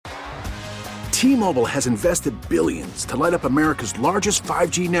T-Mobile has invested billions to light up America's largest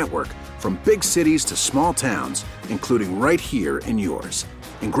 5G network, from big cities to small towns, including right here in yours.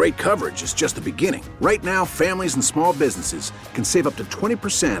 And great coverage is just the beginning. Right now, families and small businesses can save up to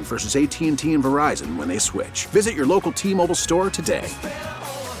 20% versus AT&T and Verizon when they switch. Visit your local T-Mobile store today.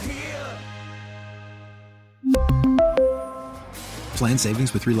 Plan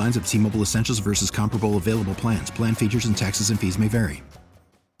savings with 3 lines of T-Mobile Essentials versus comparable available plans. Plan features and taxes and fees may vary.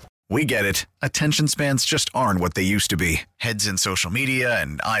 We get it. Attention spans just aren't what they used to be. Heads in social media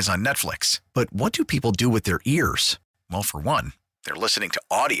and eyes on Netflix. But what do people do with their ears? Well, for one, they're listening to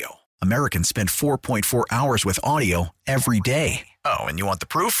audio. Americans spend 4.4 hours with audio every day. Oh, and you want the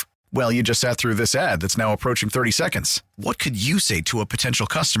proof? Well, you just sat through this ad that's now approaching 30 seconds. What could you say to a potential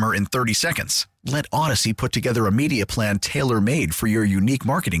customer in 30 seconds? Let Odyssey put together a media plan tailor-made for your unique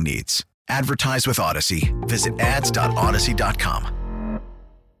marketing needs. Advertise with Odyssey. Visit ads.odyssey.com.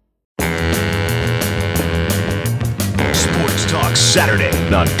 Sports Talk Saturday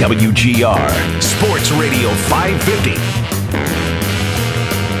on WGR Sports Radio 550.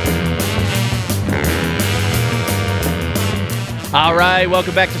 All right,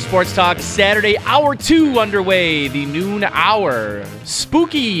 welcome back to Sports Talk Saturday, Hour 2 underway, the noon hour,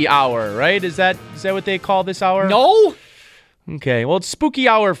 spooky hour, right? Is that what they call this hour? No. Okay, well, it's spooky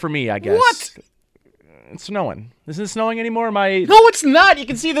hour for me, I guess. What? It's snowing. Isn't it snowing anymore? No, it's not. You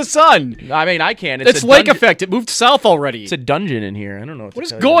can see the sun. I mean, I can. It's lake effect. It moved south already. It's a dungeon in here. I don't know what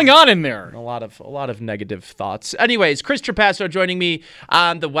is going on in there. A lot of negative thoughts. Anyways, Chris Trapasso joining me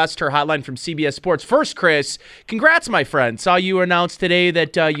on the Wester Hotline from CBS Sports. First, Chris, congrats, my friend. Saw you announce today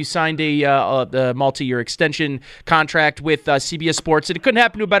that you signed a multi-year extension contract with CBS Sports, and it couldn't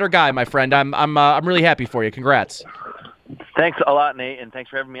happen to a better guy, my friend. I'm really happy for you. Congrats. Thanks a lot, Nate, and thanks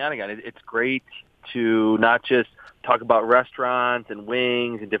for having me on again. It's great to not just talk about restaurants and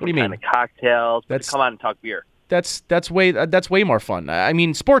wings and different kind of cocktails, but to come on and talk beer. That's way more fun. I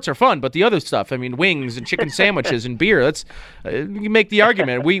mean, sports are fun, but the other stuff, I mean, wings and chicken sandwiches and beer, that's you make the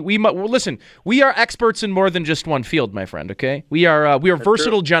argument. Listen, we are experts in more than just one field, my friend, okay? We are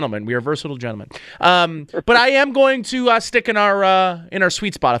versatile gentlemen. We are versatile gentlemen. But I am going to stick in our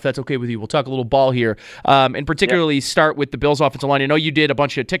sweet spot, if that's okay with you. We'll talk a little ball here, and particularly start with the Bills offensive line. I know you did a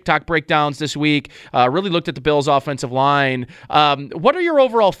bunch of TikTok breakdowns this week, really looked at the Bills offensive line. What are your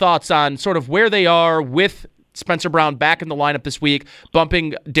overall thoughts on sort of where they are with Spencer Brown back in the lineup this week,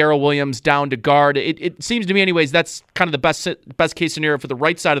 bumping Darrell Williams down to guard? It seems to me anyways that's kind of the best case scenario for the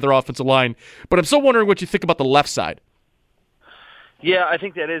right side of their offensive line. But I'm still wondering what you think about the left side. Yeah, I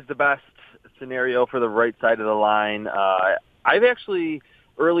think that is the best scenario for the right side of the line. I've actually,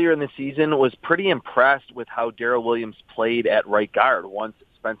 earlier in the season, was pretty impressed with how Darrell Williams played at right guard once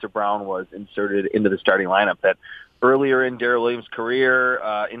Spencer Brown was inserted into the starting lineup. That earlier in Darrell Williams' career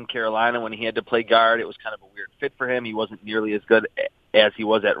in Carolina, when he had to play guard, it was kind of a weird fit for him. He wasn't nearly as good as he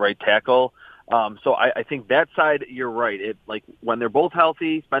was at right tackle. So I think that side, you're right. When they're both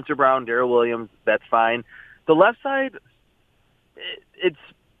healthy, Spencer Brown, Darrell Williams, that's fine. The left side, it's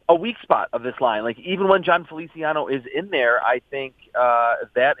a weak spot of this line. Like, even when John Feliciano is in there, I think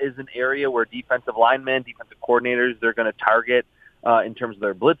that is an area where defensive linemen, defensive coordinators, they're going to target in terms of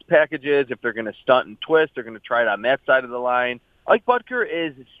their blitz packages. If they're going to stunt and twist, they're going to try it on that side of the line. Ike Butker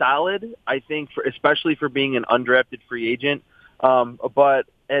is solid, I think, especially for being an undrafted free agent. But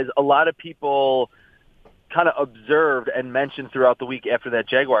as a lot of people kind of observed and mentioned throughout the week after that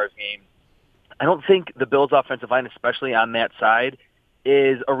Jaguars game, I don't think the Bills' offensive line, especially on that side,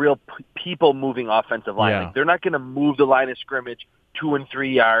 is a real people-moving offensive line. Yeah. Like, they're not going to move the line of scrimmage 2 and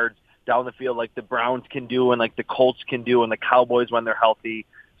 3 yards down the field like the Browns can do and like the Colts can do and the Cowboys when they're healthy.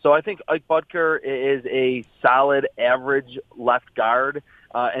 So I think Ike Butker is a solid average left guard,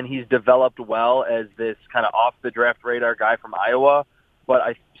 and he's developed well as this kind of off-the-draft radar guy from Iowa. But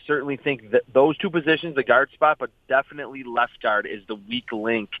I certainly think that those two positions, the guard spot, but definitely left guard, is the weak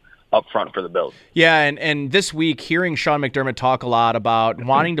link up front for the Bills. Yeah, and this week, hearing Sean McDermott talk a lot about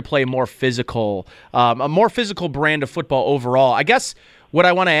wanting to play more physical, a more physical brand of football overall, I guess what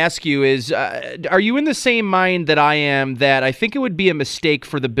I want to ask you is, are you in the same mind that I am, that I think it would be a mistake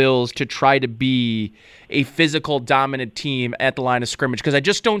for the Bills to try to be a physical, dominant team at the line of scrimmage? Because I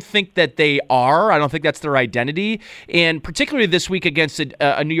just don't think that they are. I don't think that's their identity. And particularly this week against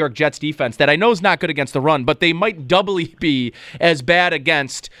a New York Jets defense that I know is not good against the run, but they might doubly be as bad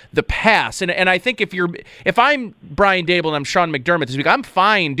against the pass. And I think if I'm Brian Daboll and I'm Sean McDermott this week, I'm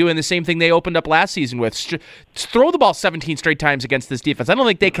fine doing the same thing they opened up last season with. Throw the ball 17 straight times against this defense. I don't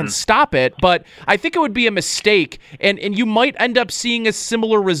think they can stop it, but I think it would be a mistake, and you might end up seeing a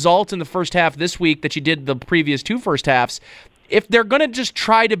similar result in the first half this week that you did the previous two first halves if they're going to just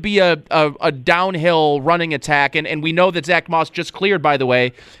try to be a downhill running attack, and we know that Zach Moss just cleared, by the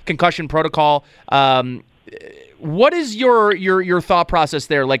way, concussion protocol. What is your thought process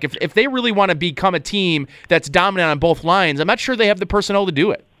there? Like, if they really want to become a team that's dominant on both lines, I'm not sure they have the personnel to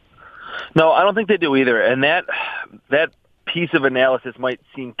do it. No, I don't think they do either. And that piece of analysis might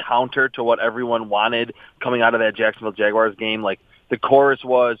seem counter to what everyone wanted coming out of that Jacksonville Jaguars game. Like, the chorus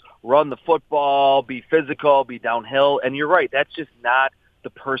was run the football, be physical, be downhill. And you're right, that's just not the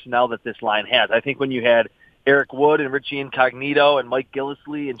personnel that this line has. I think when you had Eric Wood and Richie Incognito and Mike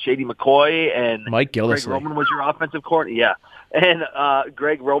Gillislee and Shady McCoy and Greg Roman was your offensive coordinator. Yeah. And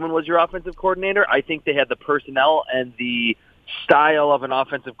Greg Roman was your offensive coordinator. I think they had the personnel and the style of an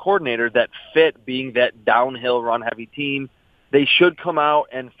offensive coordinator that fit being that downhill run-heavy team. They should come out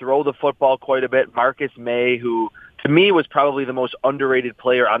and throw the football quite a bit. Marcus May, who to me was probably the most underrated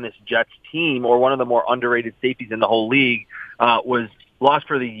player on this Jets team, or one of the more underrated safeties in the whole league, was lost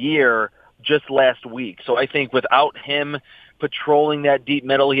for the year just last week. So I think without him patrolling that deep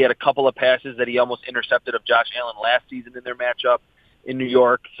middle, he had a couple of passes that he almost intercepted of Josh Allen last season in their matchup in New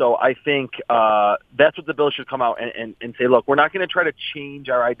York. So I think that's what the Bills should come out and say, look, we're not going to try to change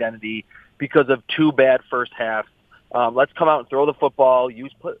our identity because of two bad first halves. Let's come out and throw the football,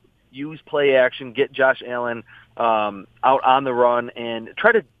 use play action, get Josh Allen out on the run, and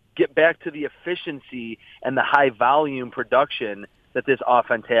try to get back to the efficiency and the high volume production that this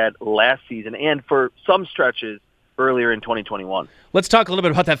offense had last season and for some stretches earlier in 2021. Let's talk a little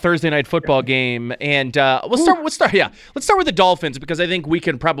bit about that Thursday night football game, and let's start with the Dolphins, because I think we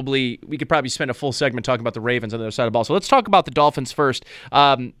could probably spend a full segment talking about the Ravens on the other side of the ball. So let's talk about the Dolphins first.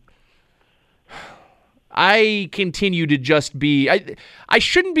 I continue to just be I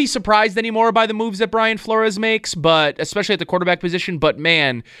shouldn't be surprised anymore by the moves that Brian Flores makes, but especially at the quarterback position. But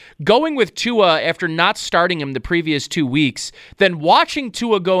man, going with Tua after not starting him the previous 2 weeks, then watching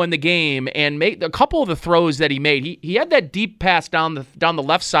Tua go in the game and make a couple of the throws that he made. He had that deep pass down the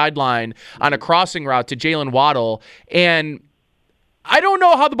left sideline on a crossing route to Jalen Waddle, and I don't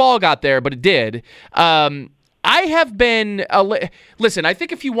know how the ball got there, but it did. I have been listen, I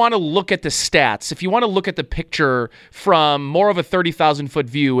think if you want to look at the stats, if you want to look at the picture from more of a 30,000-foot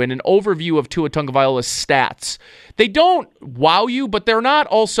view and an overview of Tua Tagovailoa's stats, they don't wow you, but they're not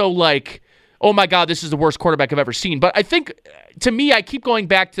also like, oh my God, this is the worst quarterback I've ever seen. But I think, to me, I keep going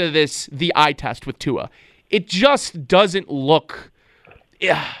back to the eye test with Tua. It just doesn't look,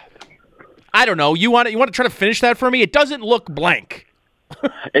 I don't know. You want to try to finish that for me? It doesn't look blank.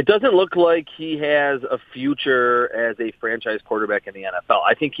 It doesn't look like he has a future as a franchise quarterback in the NFL.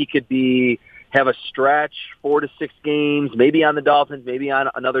 I think he could have a stretch, 4 to 6 games, maybe on the Dolphins, maybe on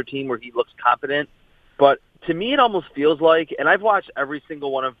another team where he looks competent. But to me, it almost feels like, and I've watched every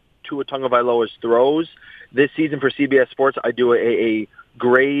single one of Tua Tagovailoa's throws this season for CBS Sports. I do a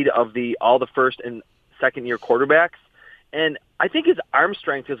grade of all the first and second year quarterbacks, and I think his arm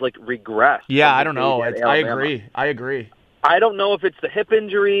strength has regressed. Yeah, I don't know. I agree. I don't know if it's the hip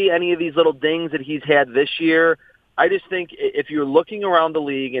injury, any of these little dings that he's had this year. I just think if you're looking around the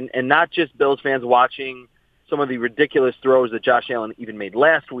league, and not just Bills fans watching some of the ridiculous throws that Josh Allen even made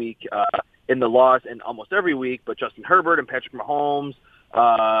last week in the loss and almost every week, but Justin Herbert and Patrick Mahomes,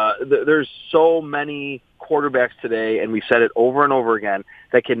 there's so many quarterbacks today, and we've said it over and over again,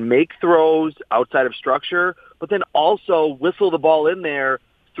 that can make throws outside of structure, but then also whistle the ball in there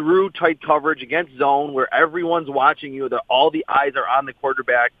through tight coverage against zone where everyone's watching you, that all the eyes are on the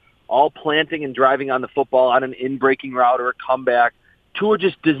quarterback, all planting and driving on the football on an in-breaking route or a comeback. Tua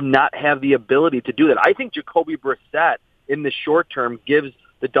just does not have the ability to do that. I think Jacoby Brissett in the short term gives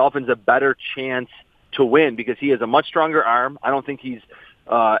the Dolphins a better chance to win because he has a much stronger arm. I don't think he's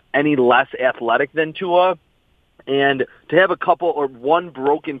any less athletic than Tua. And to have one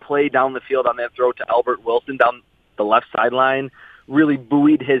broken play down the field on that throw to Albert Wilson down the left sideline really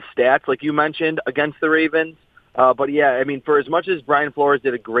buoyed his stats, like you mentioned, against the Ravens. But yeah, I mean, for as much as Brian Flores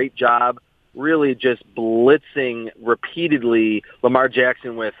did a great job really just blitzing repeatedly Lamar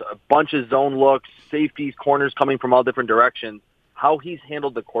Jackson with a bunch of zone looks, safeties, corners coming from all different directions, how he's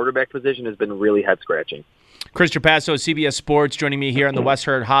handled the quarterback position has been really head-scratching. Chris Trapasso, CBS Sports, joining me here on the West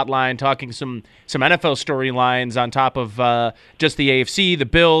Herd Hotline, talking some NFL storylines on top of just the AFC, the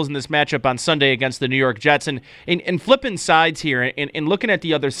Bills, and this matchup on Sunday against the New York Jets. And flipping sides here and looking at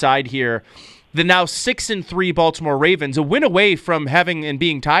the other side here, the now 6-3 Baltimore Ravens, a win away from having and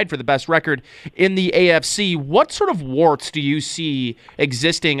being tied for the best record in the AFC. What sort of warts do you see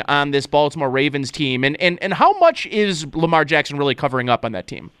existing on this Baltimore Ravens team? And how much is Lamar Jackson really covering up on that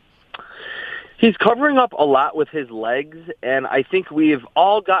team? He's covering up a lot with his legs, and I think we've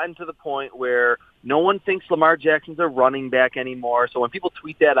all gotten to the point where no one thinks Lamar Jackson's a running back anymore. So when people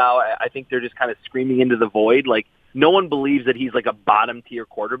tweet that out, I think they're just kind of screaming into the void. Like, no one believes that he's like a bottom-tier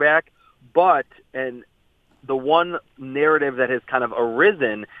quarterback. But, and the one narrative that has kind of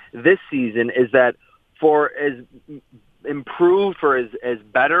arisen this season is that for as improved, for as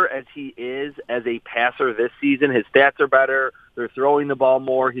better as he is as a passer this season, his stats are better, they're throwing the ball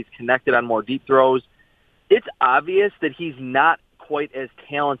more, he's connected on more deep throws. It's obvious that he's not quite as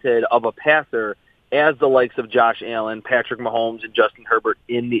talented of a passer as the likes of Josh Allen, Patrick Mahomes, and Justin Herbert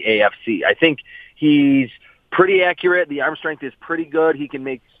in the AFC. I think he's pretty accurate. The arm strength is pretty good. He can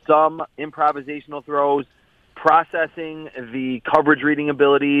make some improvisational throws, processing, the coverage reading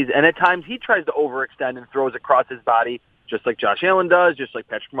abilities, and at times he tries to overextend and throws across his body, just like Josh Allen does, just like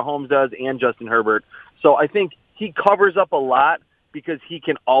Patrick Mahomes does, and Justin Herbert. So I think he covers up a lot because he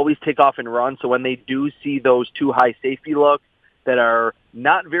can always take off and run. So when they do see those two high safety looks that are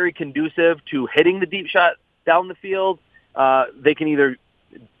not very conducive to hitting the deep shot down the field, they can either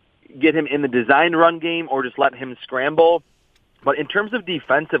get him in the designed run game or just let him scramble. But in terms of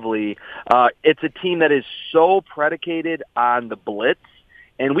defensively, it's a team that is so predicated on the blitz.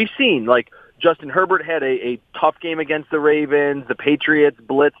 And we've seen, like, Justin Herbert had a tough game against the Ravens. The Patriots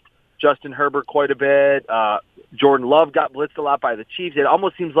blitzed Justin Herbert quite a bit. Jordan Love got blitzed a lot by the Chiefs. It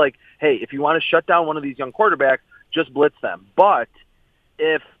almost seems like, hey, if you want to shut down one of these young quarterbacks, just blitz them. But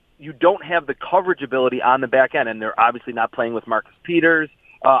if you don't have the coverage ability on the back end, and they're obviously not playing with Marcus Peters,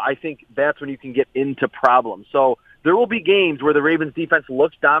 I think that's when you can get into problems. So there will be games where the Ravens defense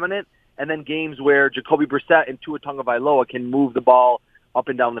looks dominant, and then games where Jacoby Brissett and Tua Tagovailoa can move the ball up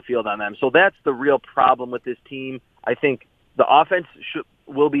and down the field on them. So that's the real problem with this team. I think the offense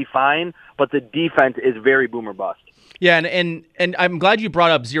will be fine, but the defense is very boom or bust. Yeah, and I'm glad you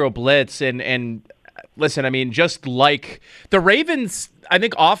brought up zero blitz, and listen, I mean, just like the Ravens, I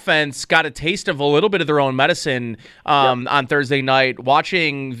think offense got a taste of a little bit of their own medicine on Thursday night,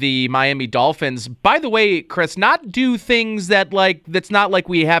 watching the Miami Dolphins. By the way, Chris, not do things that's not like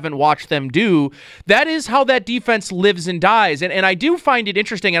we haven't watched them do. That is how that defense lives and dies. And I do find it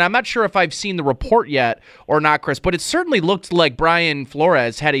interesting, and I'm not sure if I've seen the report yet or not, Chris, but it certainly looked like Brian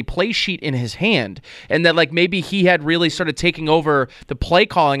Flores had a play sheet in his hand, and that like maybe he had really started taking over the play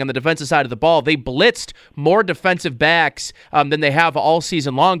calling on the defensive side of the ball. They blitzed more defensive backs than they have all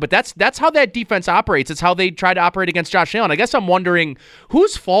season long, but that's how that defense operates. It's how they try to operate against Josh Allen. I guess I'm wondering,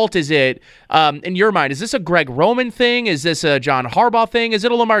 whose fault is it in your mind? Is this a Greg Roman thing? Is this a John Harbaugh thing? Is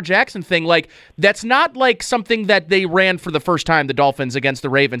it a Lamar Jackson thing? Like, that's not like something that they ran for the first time, the Dolphins against the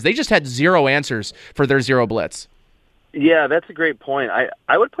Ravens. They just had zero answers for their zero blitz. Yeah, that's a great point.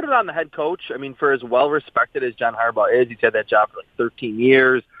 I would put it on the head coach. I mean, for as well-respected as John Harbaugh is, he's had that job for like 13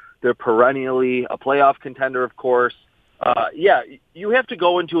 years. They're perennially a playoff contender, of course. Yeah, you have to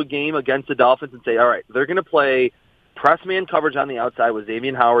go into a game against the Dolphins and say, all right, they're going to play press man coverage on the outside with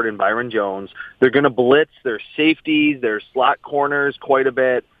Xavier Howard and Byron Jones. They're going to blitz their safeties, their slot corners quite a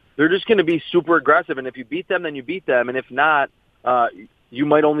bit. They're just going to be super aggressive, and if you beat them, then you beat them, and if not, you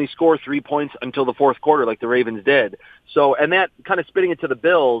might only score 3 points until the fourth quarter like the Ravens did. So, and that kind of spitting it to the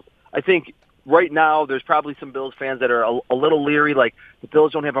Bills, I think right now there's probably some Bills fans that are a little leery, like the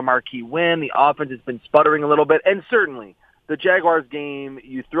Bills don't have a marquee win, the offense has been sputtering a little bit, and certainly the Jaguars game,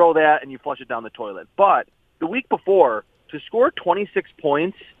 you throw that and you flush it down the toilet. But the week before, to score 26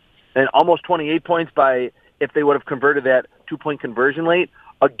 points and almost 28 points by if they would have converted that 2-point conversion rate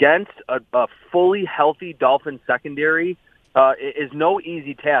against a fully healthy Dolphins secondary is no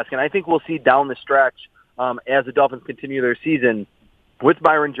easy task. And I think we'll see down the stretch as the Dolphins continue their season with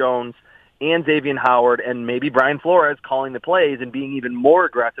Byron Jones and Xavier Howard and maybe Brian Flores calling the plays and being even more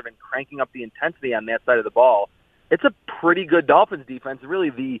aggressive and cranking up the intensity on that side of the ball. It's a pretty good Dolphins defense, really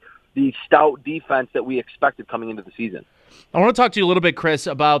the stout defense that we expected coming into the season. I want to talk to you a little bit, Chris,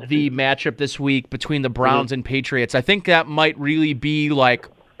 about the matchup this week between the Browns and Patriots. I think that might really be like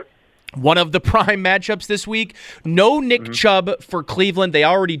one of the prime matchups this week. No Nick Chubb for Cleveland. They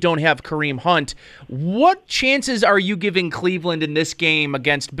already don't have Kareem Hunt. What chances are you giving Cleveland in this game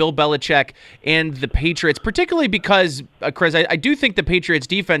against Bill Belichick and the Patriots, particularly because, Chris, I do think the Patriots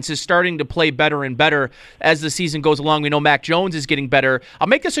defense is starting to play better and better as the season goes along. We know Mac Jones is getting better. I'll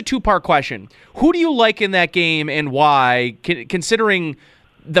make this a two-part question. Who do you like in that game and why, considering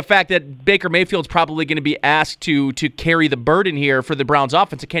the fact that Baker Mayfield's probably going to be asked to carry the burden here for the Browns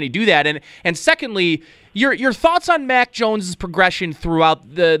offense? Can he do that? And secondly, your thoughts on Mac Jones' progression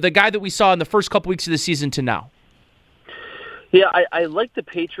throughout the guy that we saw in the first couple weeks of the season to now? Yeah, I like the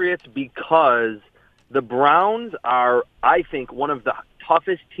Patriots because the Browns are, I think, one of the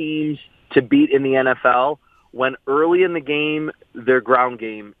toughest teams to beat in the NFL when early in the game their ground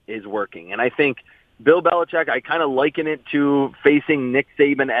game is working. And I think Bill Belichick, I kind of liken it to facing Nick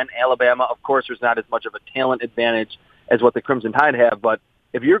Saban and Alabama. Of course, there's not as much of a talent advantage as what the Crimson Tide have, but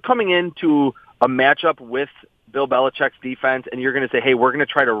if you're coming into a matchup with Bill Belichick's defense and you're going to say, hey, we're going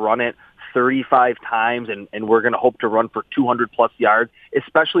to try to run it 35 times and we're going to hope to run for 200-plus yards,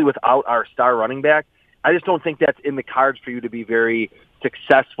 especially without our star running back, I just don't think that's in the cards for you to be very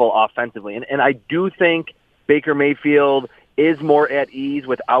successful offensively. And I do think Baker Mayfield is more at ease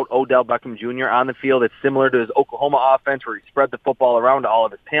without Odell Beckham Jr. on the field. It's similar to his Oklahoma offense where he spread the football around to all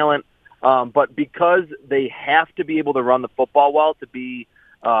of his talent. But because they have to be able to run the football well to be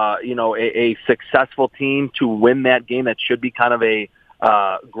a successful team to win that game, that should be kind of a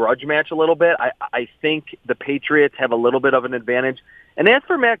grudge match a little bit. I think the Patriots have a little bit of an advantage. And as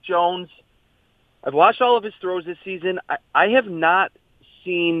for Mac Jones, I've watched all of his throws this season. I have not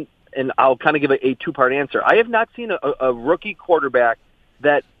seen, and I'll kind of give a two-part answer, I have not seen a rookie quarterback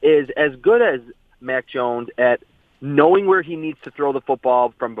that is as good as Mac Jones at knowing where he needs to throw the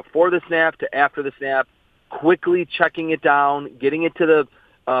football from before the snap to after the snap, quickly checking it down, getting it to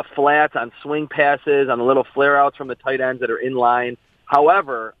the flats on swing passes, on the little flare-outs from the tight ends that are in line.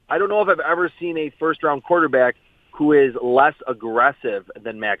 However, I don't know if I've ever seen a first-round quarterback who is less aggressive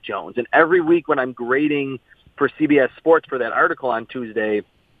than Mac Jones. And every week when I'm grading for CBS Sports for that article on Tuesday,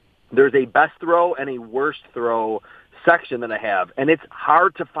 there's a best throw and a worst throw section that I have. And it's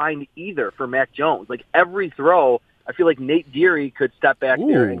hard to find either for Mac Jones. Like every throw, I feel like Nate Geary could step back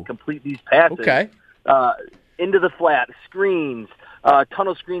there and complete these passes. Okay. Into the flat, screens,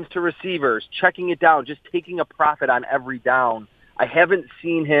 tunnel screens to receivers, checking it down, just taking a profit on every down. I haven't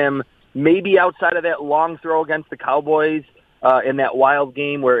seen him, maybe outside of that long throw against the Cowboys in that wild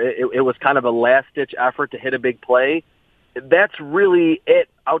game where it was kind of a last-ditch effort to hit a big play. That's really it.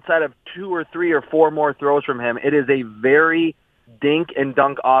 Outside of 2 or 3 or 4 more throws from him, it is a very dink and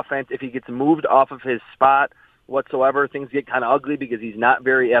dunk offense. If he gets moved off of his spot whatsoever, things get kind of ugly because he's not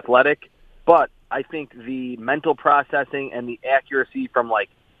very athletic. But I think the mental processing and the accuracy from like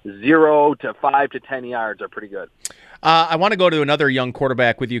 0 to 5 to 10 yards are pretty good. I want to go to another young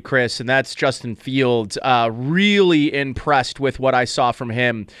quarterback with you, Chris, and that's Justin Fields. Really impressed with what I saw from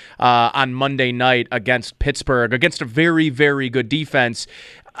him on Monday night against Pittsburgh, against a very, very good defense.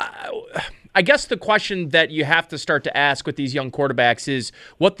 I guess the question that you have to start to ask with these young quarterbacks is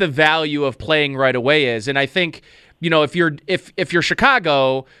what the value of playing right away is. And I think, if you're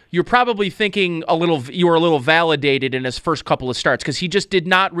Chicago, you're probably thinking you were a little validated in his first couple of starts because he just did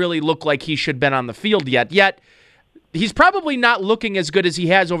not really look like he should have been on the field yet. Yet he's probably not looking as good as he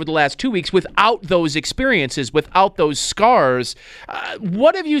has over the last 2 weeks without those experiences, without those scars.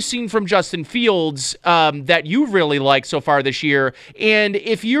 What have you seen from Justin Fields that you really like so far this year? And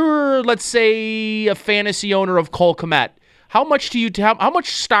if you're, let's say, a fantasy owner of Cole Kmet, how much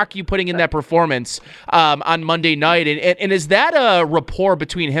stock are you putting in that performance on Monday night? And is that a rapport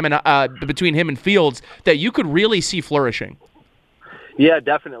between him and Fields that you could really see flourishing? Yeah,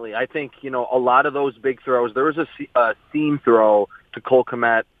 definitely. I think, a lot of those big throws, there was a seam throw to Cole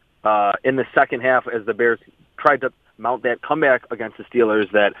Kmet in the second half as the Bears tried to mount that comeback against the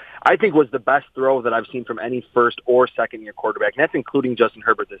Steelers that I think was the best throw that I've seen from any first or second-year quarterback, and that's including Justin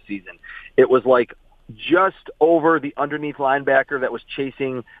Herbert this season. It was like just over the underneath linebacker that was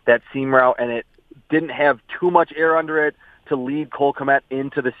chasing that seam route, and it didn't have too much air under it to lead Cole Kmet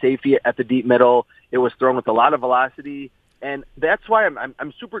into the safety at the deep middle. It was thrown with a lot of velocity. And that's why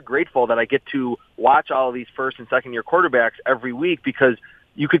I'm super grateful that I get to watch all of these first and second year quarterbacks every week because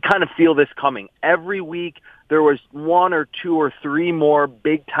you could kind of feel this coming. Every week there was 1 or 2 or 3 more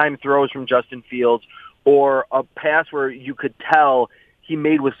big time throws from Justin Fields or a pass where you could tell he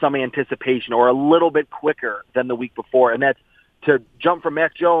made with some anticipation or a little bit quicker than the week before. And that's to jump from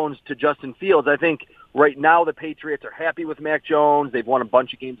Mac Jones to Justin Fields. I think right now the Patriots are happy with Mac Jones. They've won a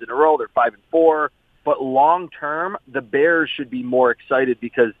bunch of games in a row. They're 5-4. But long-term, the Bears should be more excited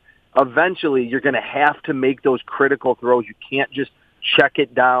because eventually you're going to have to make those critical throws. You can't just check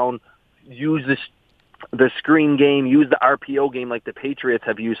it down, use the screen game, use the RPO game like the Patriots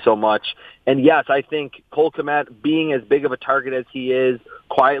have used so much. And, yes, I think Cole Kmet, being as big of a target as he is,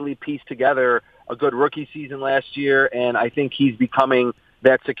 quietly pieced together a good rookie season last year, and I think he's becoming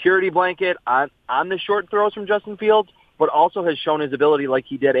that security blanket on the short throws from Justin Fields, but also has shown his ability like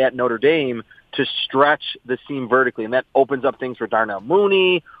he did at Notre Dame to stretch the seam vertically. And that opens up things for Darnell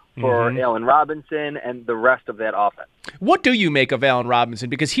Mooney for Allen Robinson and the rest of that offense. What do you make of Allen Robinson?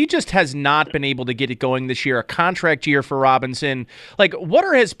 Because he just has not been able to get it going this year, a contract year for Robinson. Like, what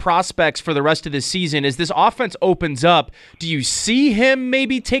are his prospects for the rest of the season? As this offense opens up, do you see him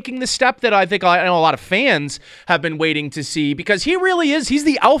maybe taking the step that I know a lot of fans have been waiting to see? Because he really is, he's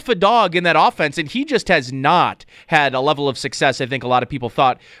the alpha dog in that offense, and he just has not had a level of success I think a lot of people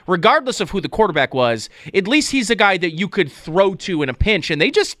thought. Regardless of who the quarterback was, at least he's a guy that you could throw to in a pinch, and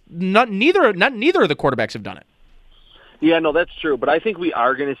they just, neither of the quarterbacks have done it. Yeah, no, that's true. But I think we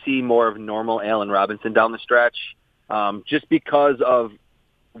are going to see more of normal Allen Robinson down the stretch, just because of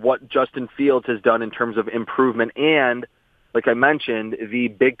what Justin Fields has done in terms of improvement and, like I mentioned, the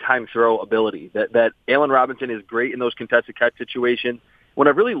big-time throw ability. That Allen Robinson is great in those contested catch situations. What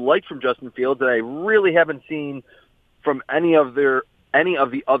I've really liked from Justin Fields that I really haven't seen from any of the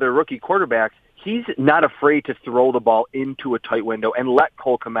other rookie quarterbacks, he's not afraid to throw the ball into a tight window and let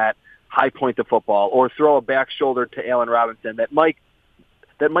Cole Kmet high point the football or throw a back shoulder to Allen Robinson that might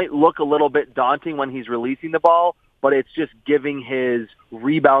look a little bit daunting when he's releasing the ball, but it's just giving his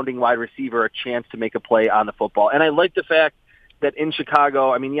rebounding wide receiver a chance to make a play on the football. And I like the fact that in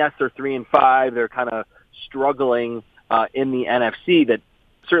Chicago, I mean, yes, they're 3-5. They're kind of struggling in the NFC that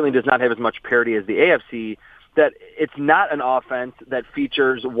certainly does not have as much parity as the AFC, that it's not an offense that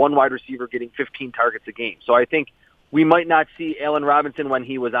features one wide receiver getting 15 targets a game. So I think we might not see Allen Robinson when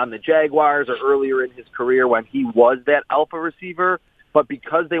he was on the Jaguars or earlier in his career when he was that alpha receiver. But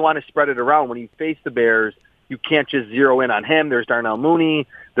because they want to spread it around, when you face the Bears, you can't just zero in on him. There's Darnell Mooney.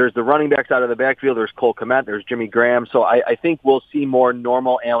 There's the running backs out of the backfield. There's Cole Kmet. There's Jimmy Graham. So I think we'll see more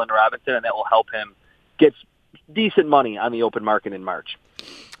normal Allen Robinson, and that will help him get decent money on the open market in March.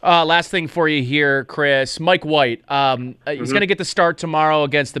 Last thing for you here, Chris. Mike White. He's going to get the start tomorrow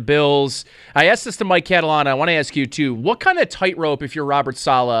against the Bills. I asked this to Mike Catalana. I want to ask you, too. What kind of tightrope, if you're Robert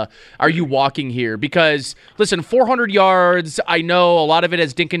Saleh, are you walking here? Because, listen, 400 yards, I know a lot of it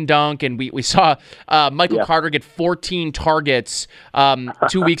is dink and dunk, and we saw Michael Carter get 14 targets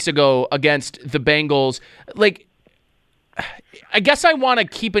 2 weeks ago against the Bengals. Like, I guess I want to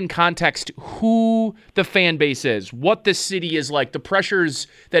keep in context who the fan base is, what the city is like, the pressures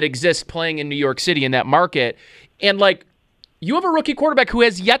that exist playing in New York City in that market. And, like, you have a rookie quarterback who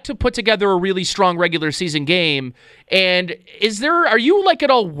has yet to put together a really strong regular season game. And are you, like,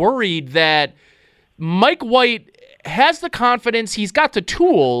 at all worried that Mike White has the confidence, he's got the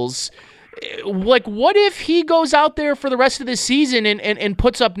tools? Like, what if he goes out there for the rest of the season and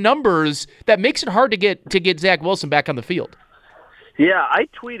puts up numbers that makes it hard to get Zach Wilson back on the field? Yeah, I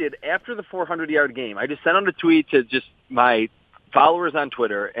tweeted after the 400-yard game. I just sent out a tweet to just my followers on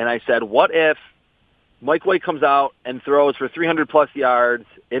Twitter, and I said, what if Mike White comes out and throws for 300-plus yards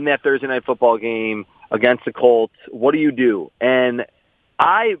in that Thursday night football game against the Colts? What do you do? And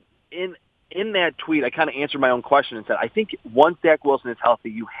in that tweet, I kind of answered my own question and said, I think once Zach Wilson is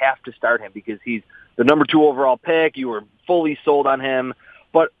healthy, you have to start him because he's the number 2 overall pick. You were fully sold on him.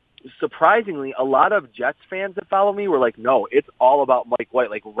 But surprisingly, a lot of Jets fans that follow me were like, no, it's all about Mike White.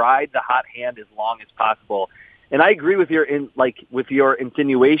 Like, ride the hot hand as long as possible. And I agree with your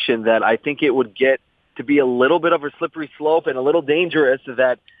insinuation that I think it would get to be a little bit of a slippery slope and a little dangerous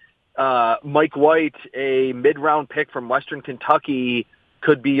that Mike White, a mid-round pick from Western Kentucky,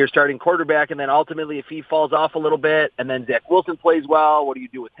 could be your starting quarterback, and then ultimately if he falls off a little bit and then Zach Wilson plays well, what do you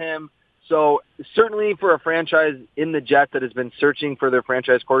do with him? So certainly for a franchise in the Jets that has been searching for their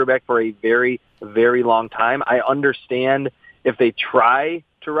franchise quarterback for a very, very long time, I understand if they try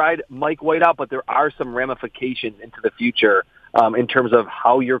to ride Mike White out, but there are some ramifications into the future in terms of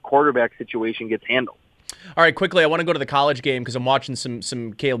how your quarterback situation gets handled. All right, quickly, I want to go to the college game because I'm watching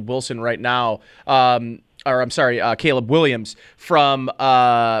some Caleb Wilson right now. Caleb Williams from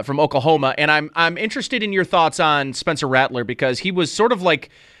Oklahoma, and I'm interested in your thoughts on Spencer Rattler because he was sort of like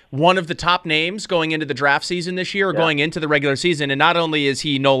one of the top names going into the draft season this year, or going into the regular season. And not only is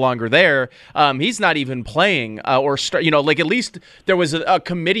he no longer there, he's not even playing at least there was a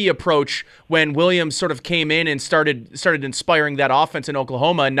committee approach when Williams sort of came in and started inspiring that offense in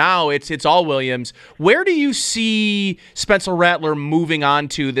Oklahoma. And now it's all Williams. Where do you see Spencer Rattler moving on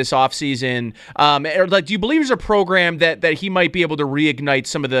to this offseason? Do you believe there's a program that he might be able to reignite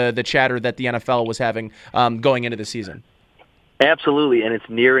some of the chatter that the NFL was having going into the season? Absolutely, and it's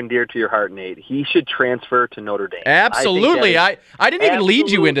near and dear to your heart, Nate. He should transfer to Notre Dame. Absolutely. I didn't even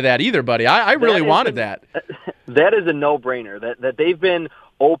lead you into that either, buddy. I really wanted that. That is a no-brainer, that they've been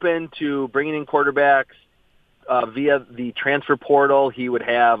open to bringing in quarterbacks via the transfer portal. He would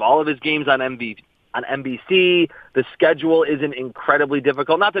have all of his games on NBC. The schedule isn't incredibly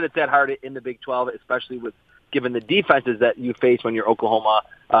difficult. Not that it's that hard in the Big 12, especially given the defenses that you face when you're Oklahoma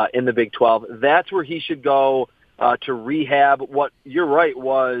in the Big 12. That's where he should go to rehab. What you're right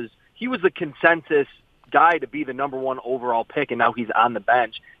was he was the consensus guy to be the number 1 overall pick, and now he's on the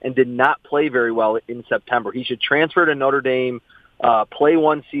bench and did not play very well in September. He should transfer to Notre Dame, play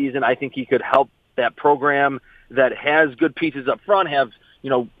one season. I think he could help that program that has good pieces up front, have,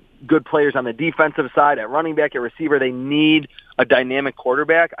 good players on the defensive side, at running back, at receiver. They need a dynamic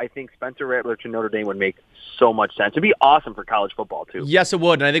quarterback. I think Spencer Rattler to Notre Dame would make so much sense. It'd be awesome for college football, too. Yes, it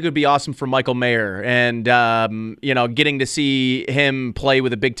would, and I think it would be awesome for Michael Mayer. And, getting to see him play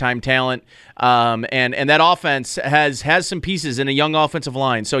with a big-time talent. And that offense has some pieces in a young offensive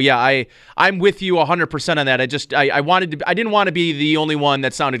line. So, yeah, I'm with you 100% on that. I didn't want to be the only one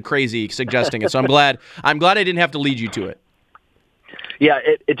that sounded crazy suggesting it. So I'm glad I didn't have to lead you to it. Yeah,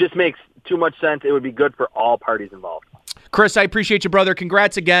 it just makes too much sense. It would be good for all parties involved. Chris, I appreciate you, brother.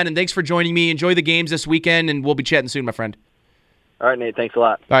 Congrats again, and thanks for joining me. Enjoy the games this weekend, and we'll be chatting soon, my friend. All right, Nate. Thanks a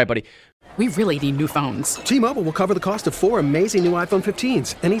lot. All right, buddy. We really need new phones. T-Mobile will cover the cost of 4 amazing new iPhone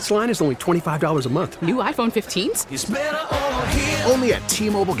 15s, and each line is only $25 a month. New iPhone 15s? It's better over here. Only at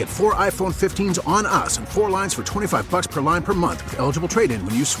T-Mobile, get 4 iPhone 15s on us and 4 lines for $25 per line per month with eligible trade-in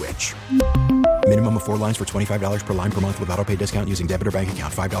when you switch. Minimum of 4 lines for $25 per line per month with autopay discount using debit or bank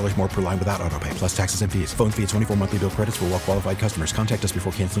account. $5 more per line without autopay, plus taxes and fees. Phone fee at 24 monthly bill credits for well-qualified customers. Contact us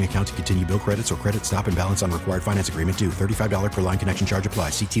before canceling account to continue bill credits or credit stop and balance on required finance agreement due. $35 per line connection charge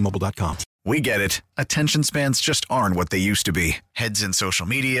applies. See T-Mobile.com. We get it. Attention spans just aren't what they used to be. Heads in social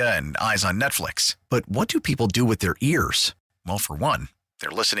media and eyes on Netflix. But what do people do with their ears? Well, for one, they're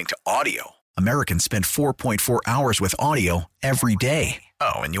listening to audio. Americans spend 4.4 hours with audio every day.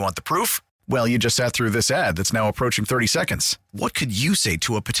 Oh, and you want the proof? Well, you just sat through this ad that's now approaching 30 seconds. What could you say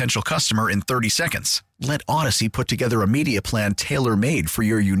to a potential customer in 30 seconds? Let Odyssey put together a media plan tailor-made for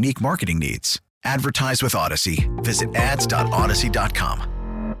your unique marketing needs. Advertise with Odyssey. Visit ads.odyssey.com.